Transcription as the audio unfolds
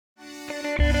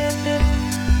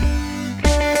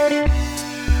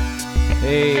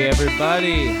Hey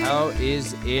everybody, how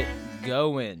is it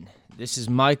going? This is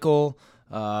Michael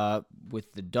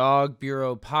with the Dog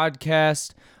Bureau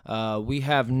podcast. We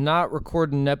have not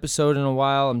recorded an episode in a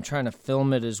while. I'm trying to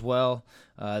film it as well.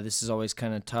 This is always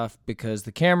kind of tough because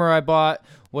the camera I bought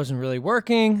wasn't really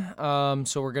working.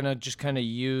 So we're going to just kind of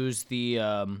use the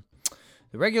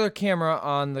regular camera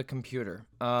on the computer.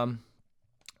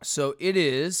 So it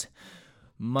is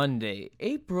Monday,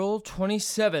 April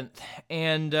 27th,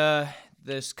 and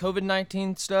this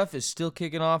COVID-19 stuff is still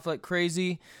kicking off like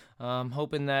crazy.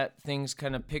 Hoping that things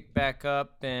kind of pick back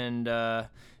up and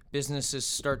businesses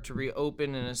start to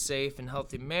reopen in a safe and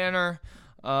healthy manner.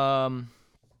 I'm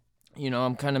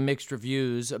kind of mixed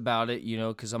reviews about it,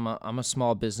 because I'm a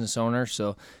small business owner,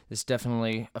 so this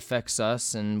definitely affects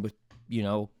us, and with,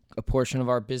 a portion of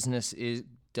our business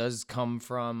does come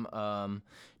from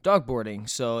dog boarding.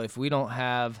 So if we don't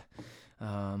have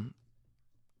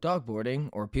dog boarding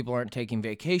or people aren't taking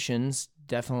vacations,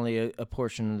 definitely a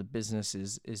portion of the business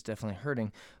is definitely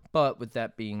hurting. But with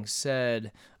that being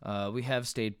said, we have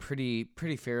stayed pretty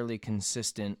fairly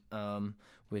consistent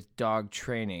with dog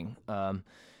training.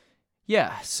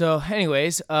 So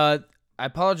anyways, I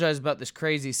apologize about this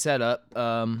crazy setup.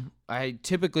 I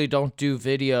typically don't do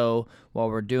video while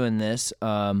we're doing this,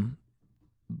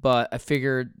 but I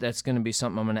figured that's going to be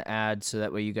something I'm going to add so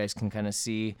that way you guys can kind of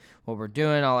see what we're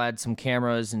doing. I'll add some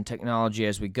cameras and technology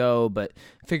as we go, but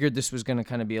I figured this was going to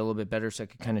kind of be a little bit better so I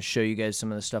could kind of show you guys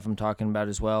some of the stuff I'm talking about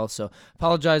as well. So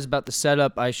apologize about the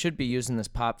setup. I should be using this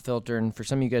pop filter, and for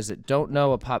some of you guys that don't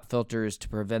know, a pop filter is to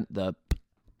prevent the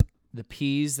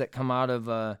P's that come out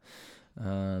of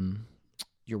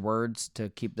your words, to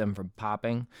keep them from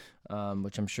popping,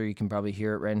 which I'm sure you can probably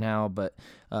hear it right now, but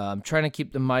I'm trying to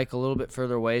keep the mic a little bit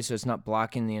further away so it's not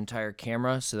blocking the entire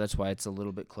camera, so that's why it's a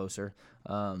little bit closer.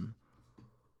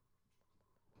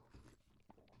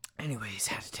 Anyways,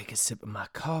 had to take a sip of my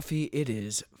coffee. It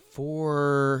is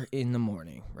 4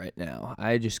 a.m. right now.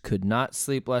 I just could not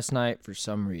sleep last night for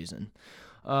some reason.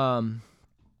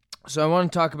 So I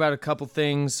want to talk about a couple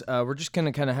things. We're just going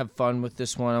to kind of have fun with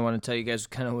this one. I want to tell you guys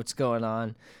kind of what's going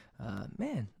on.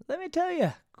 Man, let me tell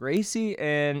you, Gracie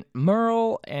and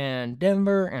Merle and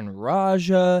Denver and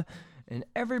Raja and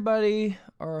everybody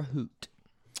are a hoot.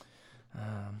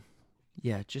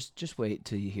 Just wait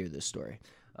till you hear this story.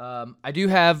 I do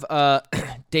have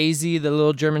Daisy, the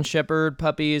little German Shepherd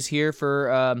puppy, is here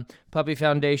for Puppy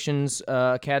Foundation's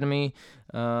Academy.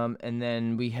 And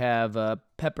then we have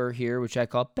Pepper here, which I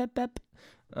call Pep.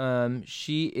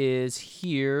 She is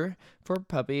here for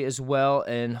Puppy as well,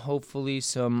 and hopefully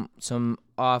some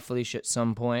off-leash at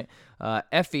some point.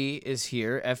 Effie is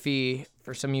here. Effie,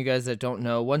 for some of you guys that don't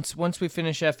know, once we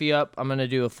finish Effie up, I'm going to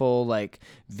do a full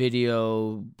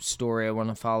video story. I want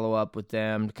to follow up with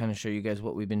them to kind of show you guys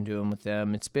what we've been doing with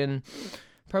them. It's been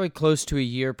probably close to a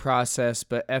year process,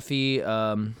 but Effie,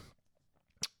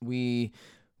 we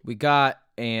got,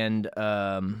 and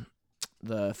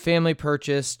the family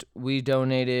purchased. We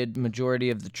donated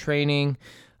majority of the training,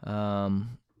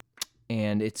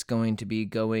 and it's going to be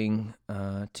going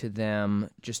to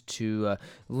them. Just to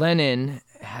Lennon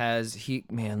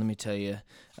let me tell you,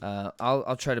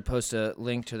 I'll try to post a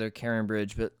link to their Karen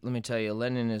Bridge, but let me tell you,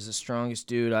 Lennon is the strongest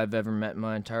dude I've ever met in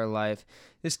my entire life.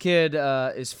 This kid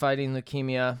is fighting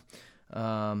leukemia,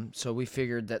 so we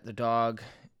figured that the dog,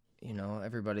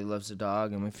 everybody loves a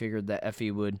dog, and we figured that Effie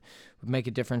would make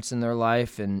a difference in their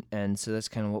life, and so that's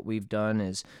kind of what we've done.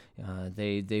 Is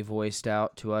they voiced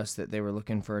out to us that they were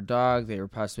looking for a dog, they were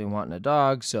possibly wanting a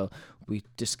dog, so we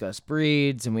discussed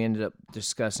breeds, and we ended up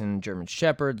discussing German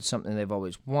Shepherd, something they've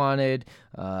always wanted.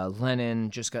 Lennon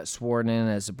just got sworn in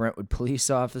as a Brentwood police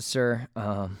officer,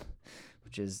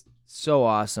 which is so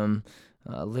awesome,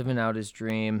 living out his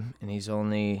dream, and I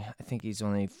think he's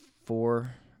only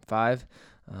 4, 5.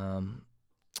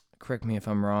 Correct me if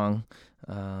I'm wrong.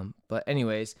 But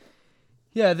anyways,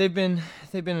 yeah, they've been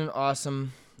an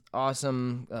awesome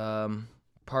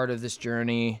part of this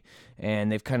journey, and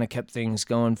they've kind of kept things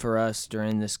going for us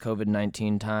during this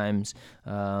COVID-19 times.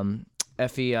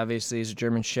 Effie obviously is a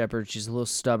German Shepherd. She's a little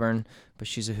stubborn, but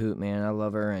she's a hoot, man. I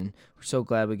love her, and we're so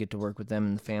glad we get to work with them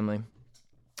and the family.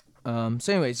 So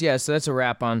that's a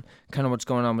wrap on kind of what's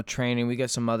going on with training. We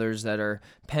got some others that are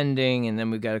pending, and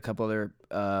then we've got a couple other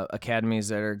academies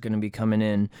that are going to be coming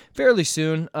in fairly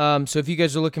soon. So if you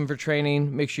guys are looking for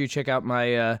training, make sure you check out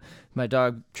my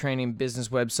dog training business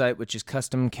website, which is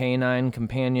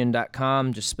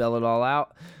customcaninecompanion.com. Just spell it all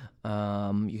out.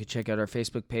 You can check out our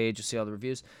Facebook page. You'll see all the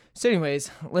reviews. So anyways,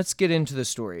 let's get into the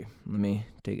story. Let me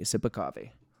take a sip of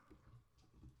coffee.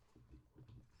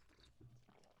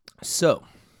 So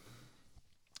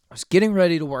I was getting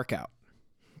ready to work out,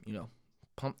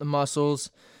 pump the muscles,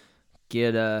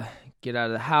 get out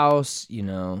of the house,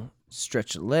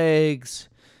 stretch the legs.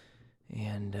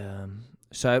 And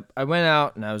so I went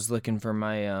out and I was looking for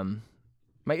my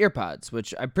my Earpods,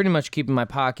 which I pretty much keep in my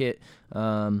pocket.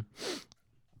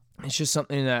 It's just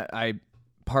something that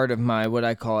part of my what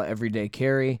I call everyday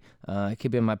carry. I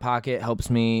keep it in my pocket. Helps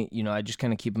me, I just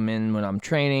kind of keep them in when I'm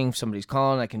training. If somebody's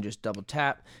calling, I can just double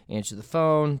tap, answer the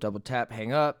phone, double tap,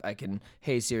 hang up. I can,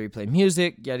 hey Siri, play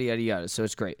music, yada, yada, yada. So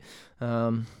it's great.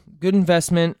 Good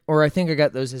investment, or I think I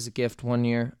got those as a gift one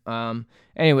year.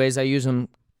 Anyways, I use them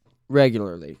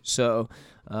regularly. So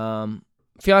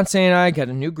fiance and I got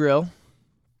a new grill.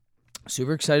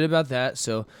 Super excited about that.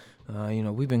 So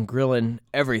we've been grilling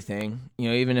everything,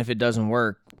 even if it doesn't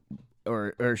work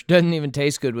or doesn't even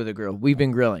taste good with a grill. We've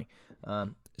been grilling.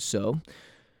 So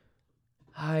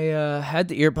I had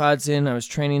the Earpods in. I was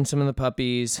training some of the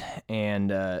puppies,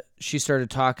 and she started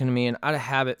talking to me. And out of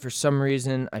habit, for some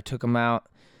reason, I took them out,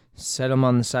 set them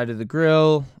on the side of the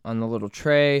grill on the little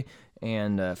tray,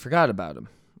 and forgot about them.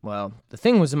 Well, the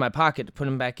thing was in my pocket to put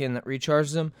them back in that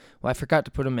recharges them. Well, I forgot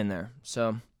to put them in there.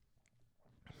 So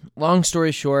long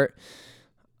story short,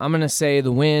 I'm going to say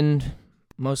the wind,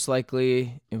 most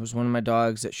likely it was one of my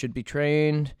dogs that should be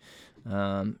trained,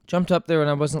 jumped up there when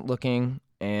I wasn't looking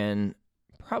and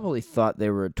probably thought they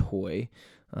were a toy.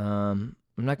 I'm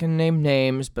not going to name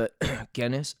names, but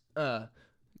Guinness,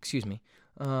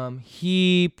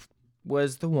 he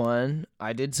was the one.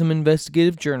 I did some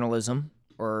investigative journalism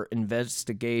or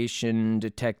investigation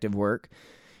detective work.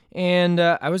 And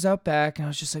I was out back, and I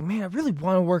was just like, man, I really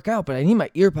want to work out, but I need my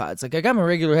Earpods. Like, I got my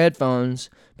regular headphones,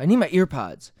 but I need my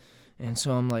Earpods. And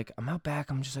so I'm like, I'm out back.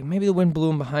 I'm just like, maybe the wind blew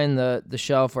them behind the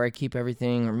shelf where I keep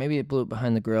everything, or maybe it blew it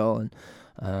behind the grill. And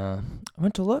I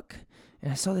went to look,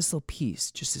 and I saw this little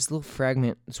piece, just this little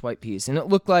fragment, this white piece. And it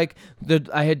looked like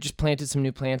I had just planted some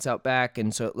new plants out back,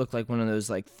 and so it looked like one of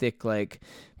those, like, thick, like,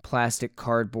 plastic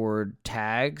cardboard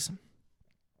tags.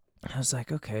 I was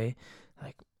like, okay,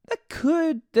 like,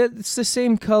 that's the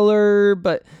same color,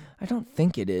 but I don't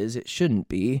think it is. It shouldn't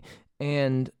be.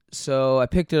 And so I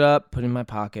picked it up, put it in my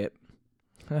pocket,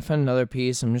 and I found another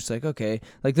piece. I'm just like, okay,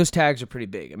 like those tags are pretty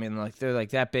big. I mean, like they're like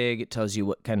that big. It tells you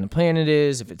what kind of plant it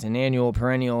is, if it's an annual,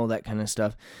 perennial, that kind of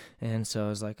stuff. And so I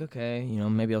was like, okay,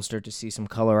 maybe I'll start to see some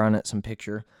color on it, some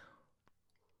picture.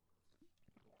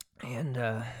 And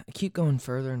I keep going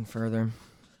further and further.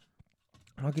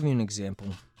 I'll give you an example.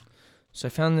 So I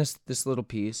found this little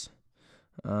piece.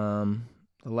 The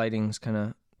lighting's kind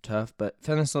of tough, but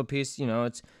found this little piece.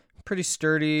 It's pretty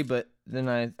sturdy, but then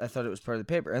I thought it was part of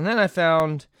the paper. And then I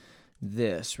found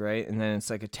this, right? And then it's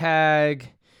like a tag,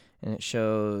 and it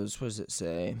shows, what does it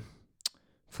say?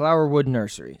 Flowerwood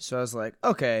Nursery. So I was like,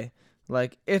 okay,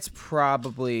 like it's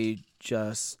probably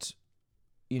just,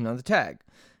 the tag.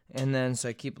 And then so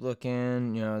I keep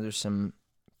looking, there's some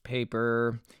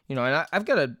paper, and I've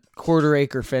got a 1/4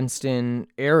 acre fenced in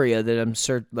area that I'm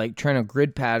trying to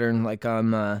grid pattern like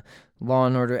I'm Law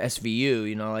and Order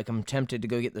SVU, like I'm tempted to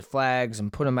go get the flags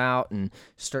and put them out and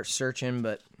start searching,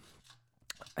 but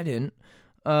I didn't.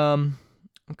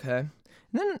 Okay. And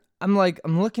then I'm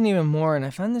looking even more, and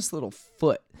I find this little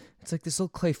foot. It's like this little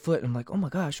clay foot, and I'm like, oh my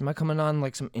gosh, am I coming on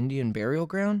like some Indian burial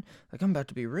ground? Like I'm about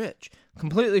to be rich.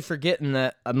 Completely forgetting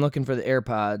that I'm looking for the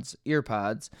earpods,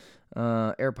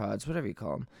 whatever you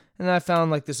call them. And then I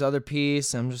found like this other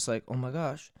piece, and I'm just like, oh my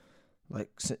gosh, like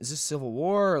is this Civil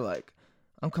War? Or, like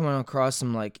I'm coming across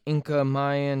some like Inca,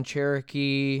 Mayan,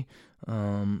 Cherokee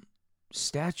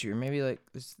statue. Maybe like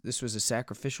this was a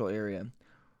sacrificial area.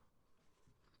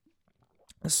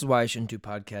 This is why I shouldn't do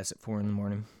podcasts at 4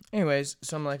 a.m. Anyways,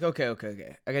 so I'm like, okay.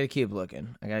 I gotta keep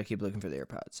looking. I gotta keep looking for the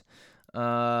AirPods.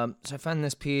 So I find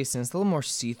this piece, and it's a little more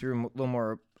see-through, a little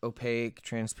more opaque,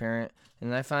 transparent.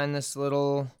 And I find this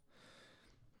little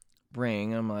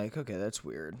ring. I'm like, okay, that's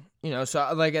weird.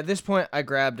 So like at this point, I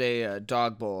grabbed a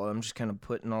dog bowl. I'm just kind of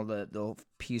putting all the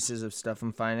pieces of stuff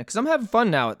I'm finding, because I'm having fun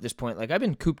now at this point. Like I've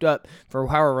been cooped up for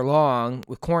however long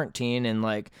with quarantine, and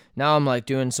like now I'm like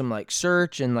doing some like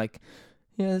search and like,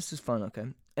 yeah, this is fun. Okay.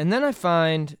 And then I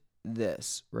find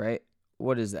this, right?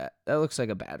 What is that? That looks like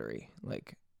a battery.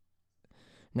 Like,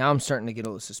 now I'm starting to get a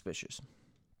little suspicious.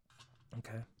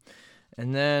 Okay.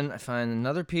 And then I find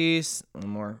another piece, a little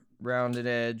more rounded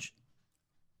edge.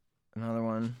 Another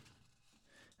one.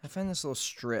 I find this little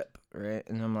strip, right?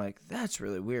 And I'm like, that's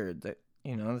really weird. That,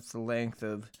 that's the length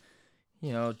of,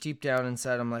 deep down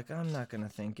inside, I'm like, I'm not going to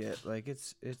think it. Like,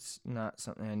 it's not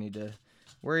something I need to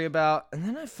worry about. And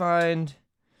then I find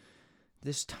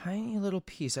this tiny little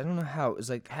piece. I don't know how. It was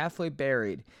like halfway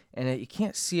buried, and you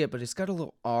can't see it, but it's got a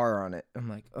little R on it. I'm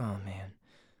like, oh man,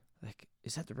 like,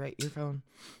 is that the right earphone?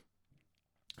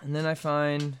 And then I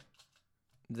find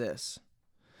this.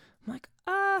 I'm like,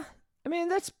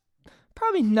 that's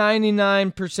probably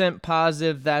 99%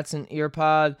 positive that's an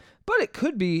earpod, but it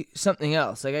could be something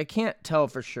else. Like, I can't tell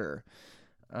for sure.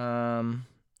 And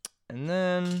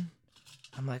then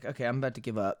I'm like, okay, I'm about to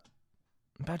give up.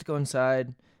 I'm about to go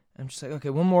inside. I'm just like, okay,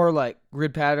 one more like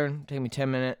grid pattern. Take me 10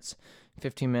 minutes,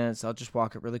 15 minutes. I'll just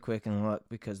walk it really quick and look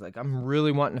because like I'm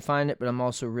really wanting to find it, but I'm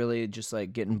also really just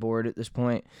like getting bored at this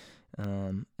point.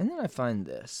 And then I find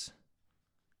this.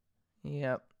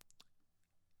 Yep.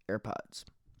 AirPods.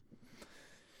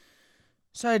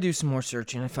 So I do some more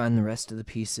searching. I find the rest of the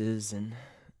pieces and,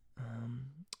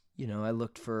 I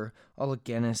looked for all of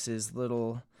Guinness's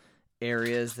little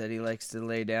areas that he likes to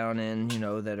lay down in,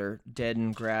 that are dead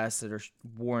in grass, that are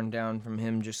worn down from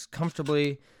him just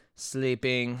comfortably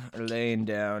sleeping or laying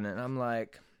down. And I'm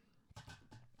like,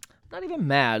 not even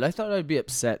mad. I thought I'd be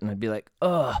upset and I'd be like,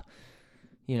 ugh,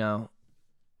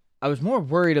 I was more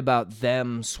worried about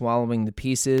them swallowing the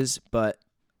pieces, but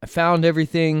I found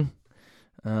everything.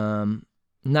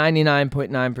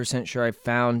 99.9% sure I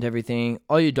found everything.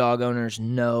 All you dog owners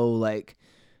know, like,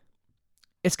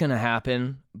 it's going to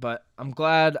happen, but I'm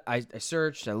glad I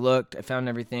searched, I looked, I found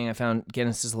everything. I found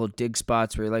Guinness's little dig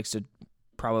spots where he likes to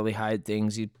probably hide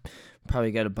things. He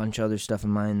probably got a bunch of other stuff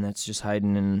in mind that's just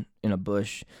hiding in a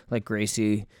bush. Like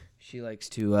Gracie, she likes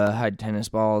to hide tennis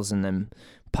balls and then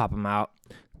pop them out.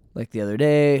 Like the other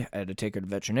day, I had to take her to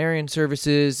veterinarian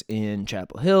services in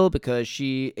Chapel Hill because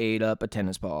she ate up a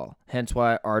tennis ball. Hence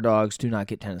why our dogs do not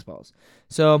get tennis balls.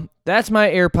 So that's my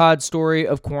AirPod story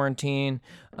of quarantine.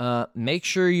 Make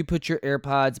sure you put your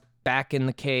AirPods back in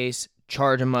the case,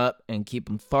 charge them up, and keep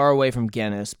them far away from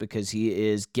Guinness because he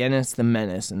is Guinness the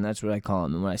Menace, and that's what I call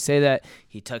him. And when I say that,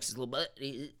 he tucks his little butt,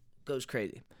 he goes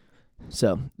crazy.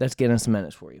 So that's Guinness the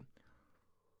Menace for you.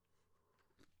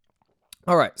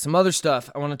 All right, some other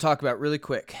stuff I want to talk about really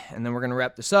quick, and then we're going to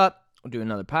wrap this up. We'll do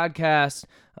another podcast,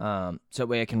 so that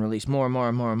way I can release more and more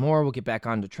and more and more. We'll get back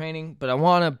onto training, but I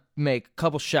want to make a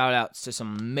couple shout-outs to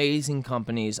some amazing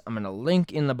companies. I'm going to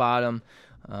link in the bottom.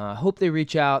 Hope they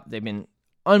reach out. They've been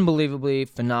unbelievably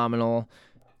phenomenal,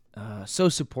 so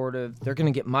supportive. They're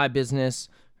going to get my business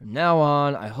from now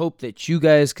on. I hope that you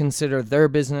guys consider their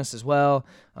business as well.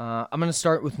 I'm going to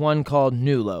start with one called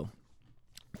Nulo.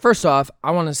 First off,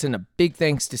 I want to send a big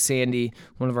thanks to Sandy,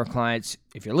 one of our clients.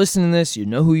 If you're listening to this, you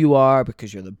know who you are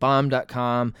because you're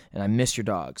thebomb.com, and I miss your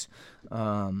dogs.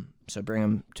 So bring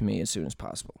them to me as soon as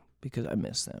possible because I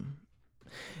miss them.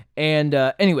 And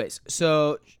anyways,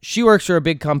 so she works for a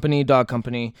big company, dog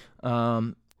company,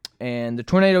 and the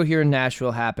tornado here in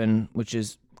Nashville happened, which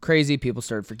is crazy. People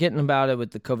started forgetting about it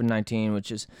with the COVID-19,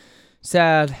 which is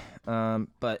sad.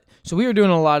 But so we were doing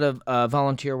a lot of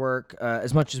volunteer work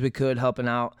as much as we could, helping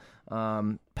out,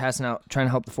 passing out, trying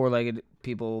to help the four-legged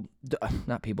people,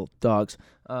 dogs,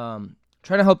 trying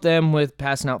to help them with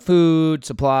passing out food,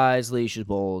 supplies, leashes,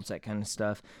 bowls, that kind of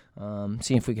stuff,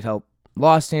 seeing if we could help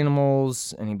lost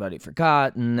animals, anybody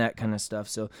forgot, and that kind of stuff.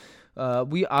 So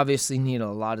we obviously need a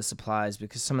lot of supplies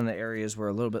because some of the areas were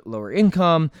a little bit lower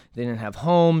income. They didn't have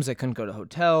homes. They couldn't go to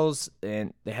hotels,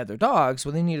 and they had their dogs.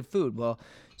 Well, they needed food. Well,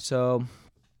 so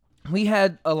we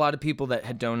had a lot of people that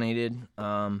had donated,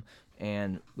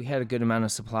 and we had a good amount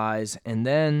of supplies. And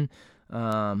then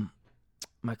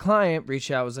my client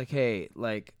reached out, was like, "Hey,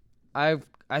 like I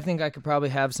think I could probably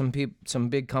have some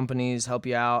big companies help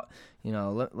you out.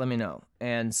 Let me know."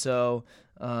 And so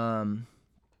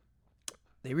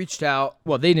they reached out.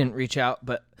 Well, they didn't reach out,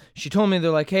 but she told me,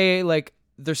 they're like, "Hey, like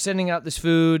they're sending out this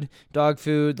food, dog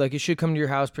food, like it should come to your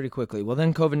house pretty quickly." Well,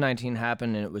 then COVID-19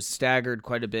 happened and it was staggered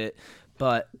quite a bit,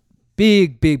 but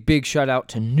big shout out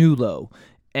to Nulo,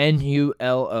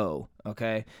 Nulo,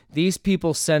 okay? These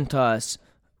people sent us,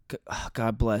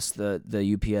 God bless the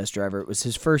UPS driver. It was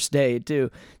his first day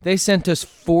too. They sent us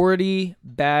 40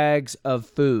 bags of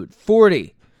food,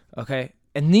 40, okay?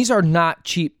 And these are not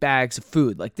cheap bags of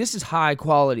food. Like, this is high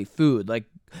quality food. Like,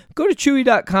 go to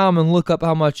Chewy.com and look up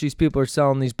how much these people are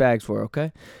selling these bags for,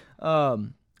 okay?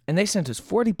 And they sent us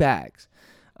 40 bags.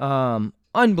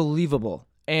 Unbelievable.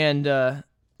 And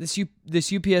this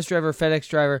UPS driver, FedEx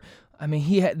driver, I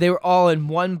mean, they were all in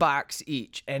one box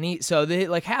each. And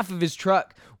like half of his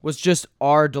truck was just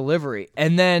our delivery.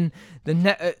 And then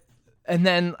and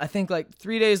then I think like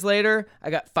 3 days later,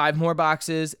 I got 5 more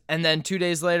boxes. And then 2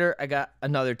 days later, I got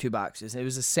another 2 boxes. It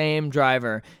was the same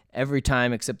driver every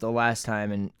time except the last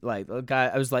time. And like the guy,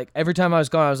 I was like, every time I was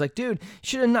gone, I was like, "Dude, you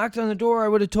should have knocked on the door. I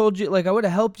would have told you, like, I would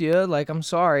have helped you. Like, I'm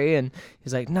sorry." And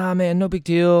he's like, "Nah, man, no big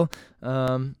deal."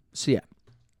 So yeah.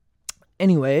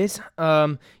 Anyways,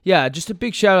 yeah, just a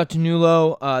big shout out to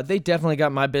Nulo. They definitely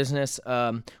got my business.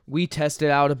 We tested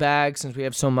out a bag since we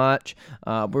have so much.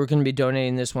 We're going to be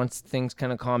donating this once things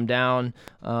kind of calm down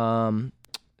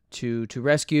to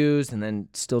rescues, and then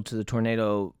still to the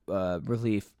tornado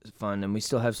relief fund. And we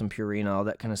still have some Purina, all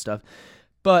that kind of stuff.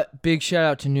 But big shout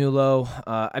out to Nulo.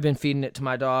 I've been feeding it to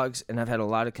my dogs, and I've had a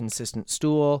lot of consistent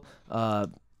stool.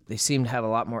 They seem to have a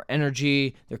lot more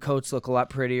energy. Their coats look a lot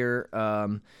prettier.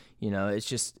 It's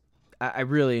just I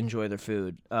really enjoy their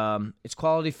food. It's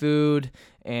quality food,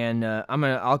 and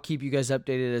I'll keep you guys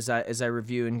updated as I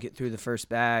review and get through the first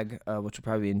bag, which will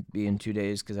probably be in 2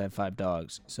 days because I have 5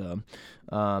 dogs. So,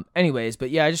 anyways,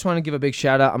 but yeah, I just want to give a big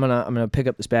shout out. I'm gonna pick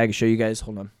up this bag and show you guys.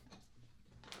 Hold on.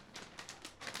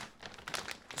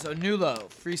 So Nulo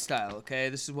Freestyle. Okay,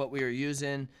 this is what we are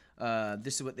using.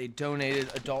 This is what they donated.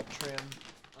 Adult trim.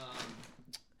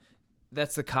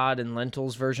 That's the cod and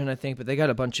lentils version, I think, but they got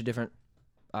a bunch of different,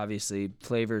 obviously,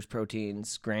 flavors,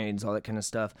 proteins, grains, all that kind of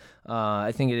stuff.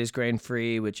 I think it is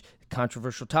grain-free, which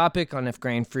controversial topic on if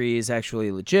grain-free is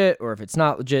actually legit or if it's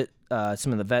not legit.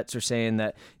 Some of the vets are saying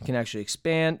that it can actually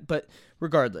expand, but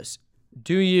regardless,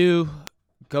 do you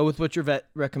go with what your vet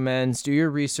recommends, do your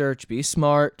research, be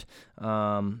smart,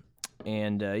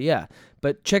 yeah.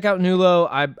 But check out Nulo.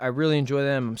 I really enjoy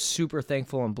them. I'm super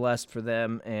thankful and blessed for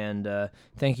them. And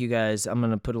thank you guys. I'm going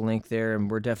to put a link there,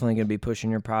 and we're definitely going to be pushing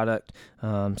your product.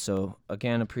 So,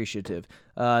 again, appreciative.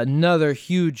 Another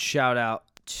huge shout out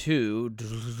to...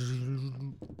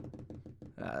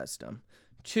 that's dumb.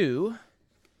 To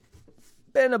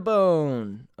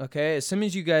Benebone. Okay, as some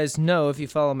of you guys know, if you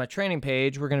follow my training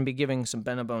page, we're going to be giving some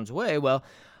Benebones away. Well,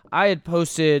 I had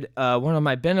posted one of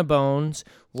my Benebones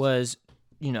was,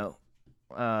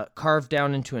 carved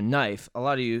down into a knife. A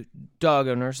lot of you dog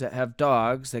owners that have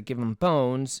dogs that give them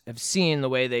bones have seen the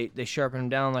way they sharpen them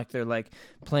down like they're like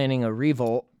planning a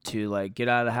revolt to like get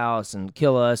out of the house and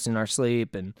kill us in our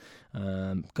sleep and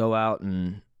go out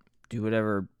and do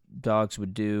whatever dogs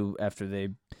would do after they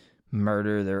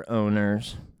murder their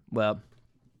owners. Well,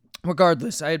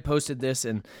 regardless, I had posted this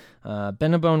and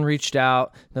Benebone reached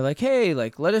out. They're like, hey,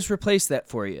 let us replace that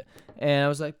for you. And I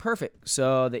was like, perfect.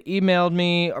 So they emailed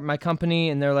me or my company,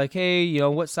 and they're like, hey,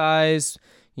 what size,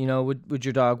 would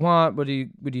your dog want? What do you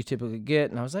typically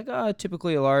get? And I was like,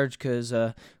 typically a large, because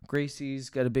Gracie's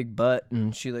got a big butt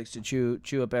and she likes to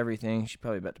chew up everything. She's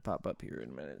probably about to pop up here in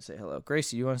a minute and say hello.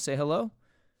 Gracie, you want to say hello?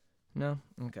 No?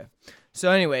 Okay. So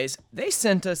anyways, they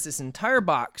sent us this entire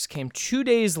box, came 2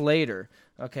 days later.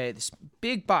 Okay, this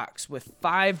big box with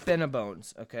 5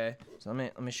 Benebones. Okay, so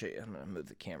let me show you. I'm gonna move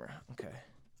the camera. Okay.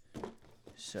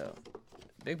 So,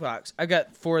 big box. I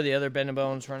got 4 of the other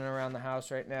Benebones running around the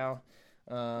house right now.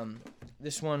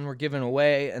 This one we're giving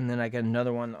away, and then I got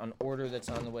another one on order that's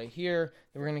on the way here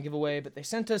that we're going to give away. But they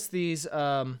sent us these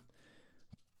cup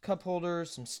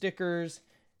holders, some stickers,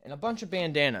 and a bunch of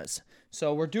bandanas.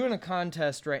 So we're doing a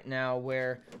contest right now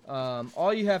where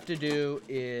all you have to do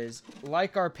is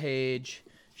like our page,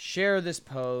 share this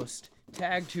post,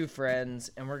 tag 2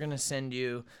 friends, and we're going to send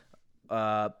you...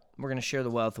 we're going to share the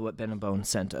wealth of what Benebone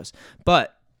sent us.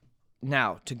 But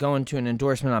now, to go into an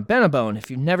endorsement on Benebone,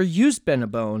 if you've never used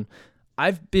Benebone,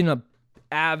 I've been a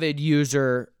avid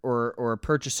user or a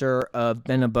purchaser of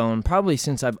Benebone probably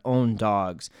since I've owned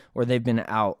dogs or they've been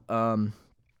out.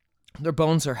 Their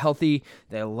bones are healthy,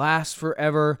 they last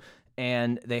forever,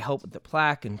 and they help with the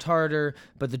plaque and tartar,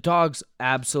 but the dogs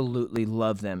absolutely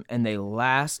love them, and they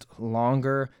last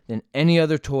longer than any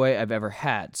other toy I've ever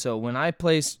had. So when I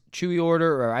place Chewy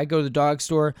order or I go to the dog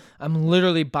store, I'm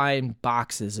literally buying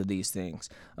boxes of these things.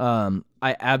 I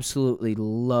absolutely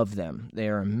love them. They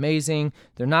are amazing.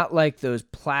 They're not like those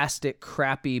plastic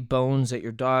crappy bones that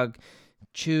your dog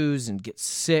chews and gets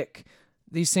sick.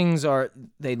 These things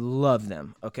they love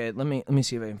them. Okay, let me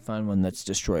see if I can find one that's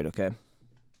destroyed, okay?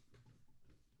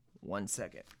 1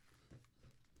 second.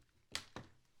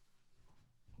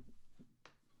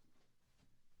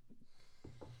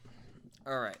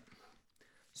 All right.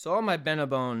 So all my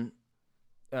Benebone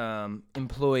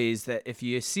employees, that if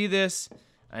you see this,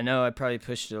 I know I probably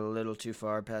pushed it a little too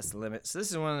far past the limit. So this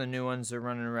is one of the new ones they're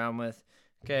running around with.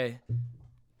 Okay.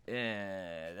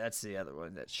 That's the other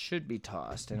one that should be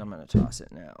tossed, and I'm going to toss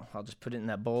it now. I'll just put it in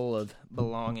that bowl of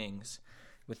belongings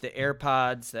with the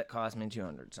Airpods that cost me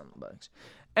 $200-something.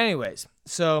 Anyways,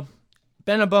 so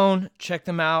Benebone, check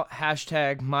them out.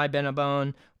 Hashtag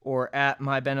mybenebone or at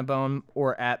mybenebone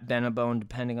or at Benebone,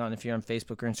 depending on if you're on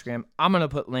Facebook or Instagram. I'm going to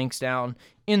put links down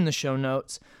in the show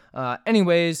notes.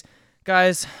 Anyways,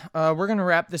 guys, we're going to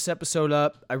wrap this episode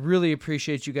up. I really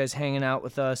appreciate you guys hanging out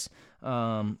with us.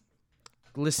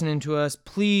 listening to us,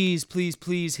 please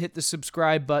hit the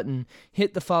subscribe button,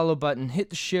 hit the follow button, hit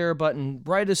the share button,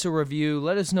 write us a review,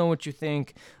 let us know what you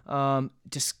think,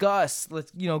 discuss,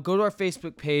 let's go to our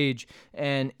Facebook page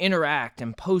and interact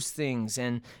and post things,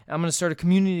 and I'm going to start a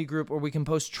community group where we can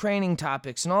post training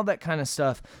topics and all that kind of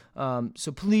stuff.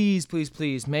 So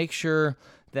please make sure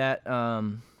that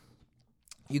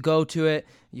you go to it,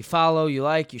 you follow, you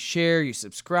like, you share, you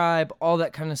subscribe, all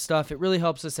that kind of stuff. It really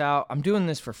helps us out. I'm doing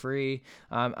this for free.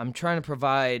 I'm trying to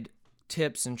provide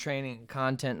tips and training and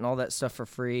content and all that stuff for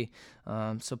free.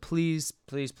 So please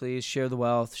share the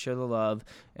wealth, share the love,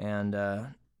 and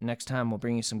next time we'll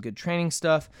bring you some good training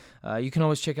stuff. You can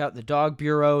always check out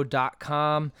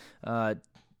thedogbureau.com,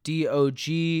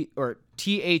 D-O-G, or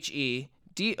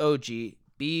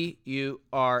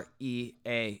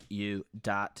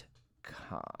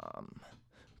THEDOGBUREAU.com.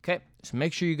 Okay, so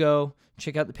make sure you go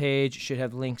check out the page. It should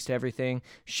have links to everything.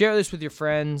 Share this with your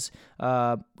friends.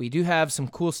 We do have some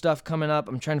cool stuff coming up.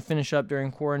 I'm trying to finish up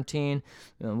during quarantine.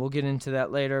 We'll get into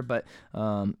that later, but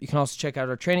you can also check out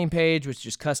our training page, which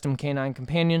is Custom Canine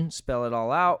Companion, spell it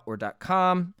all out, or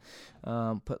 .com.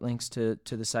 Put links to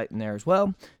the site in there as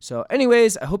well. So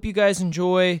anyways, I hope you guys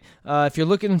enjoy. If you're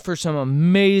looking for some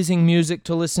amazing music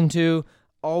to listen to,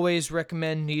 always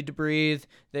recommend Need to Breathe.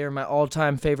 They are my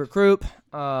all-time favorite group.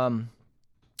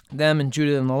 Them and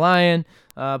Judah and the Lion.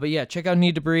 But yeah, check out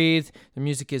Need to Breathe. The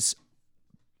music is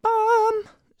bomb.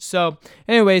 So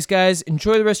anyways, guys,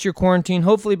 enjoy the rest of your quarantine.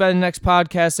 Hopefully by the next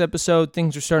podcast episode,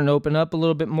 things are starting to open up a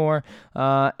little bit more.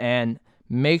 And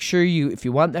make sure if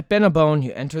you want that Benebone,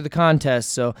 you enter the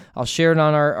contest. So I'll share it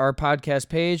on our podcast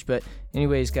page. But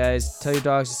anyways, guys, tell your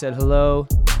dogs I said hello,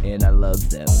 and I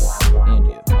love them. And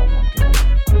you.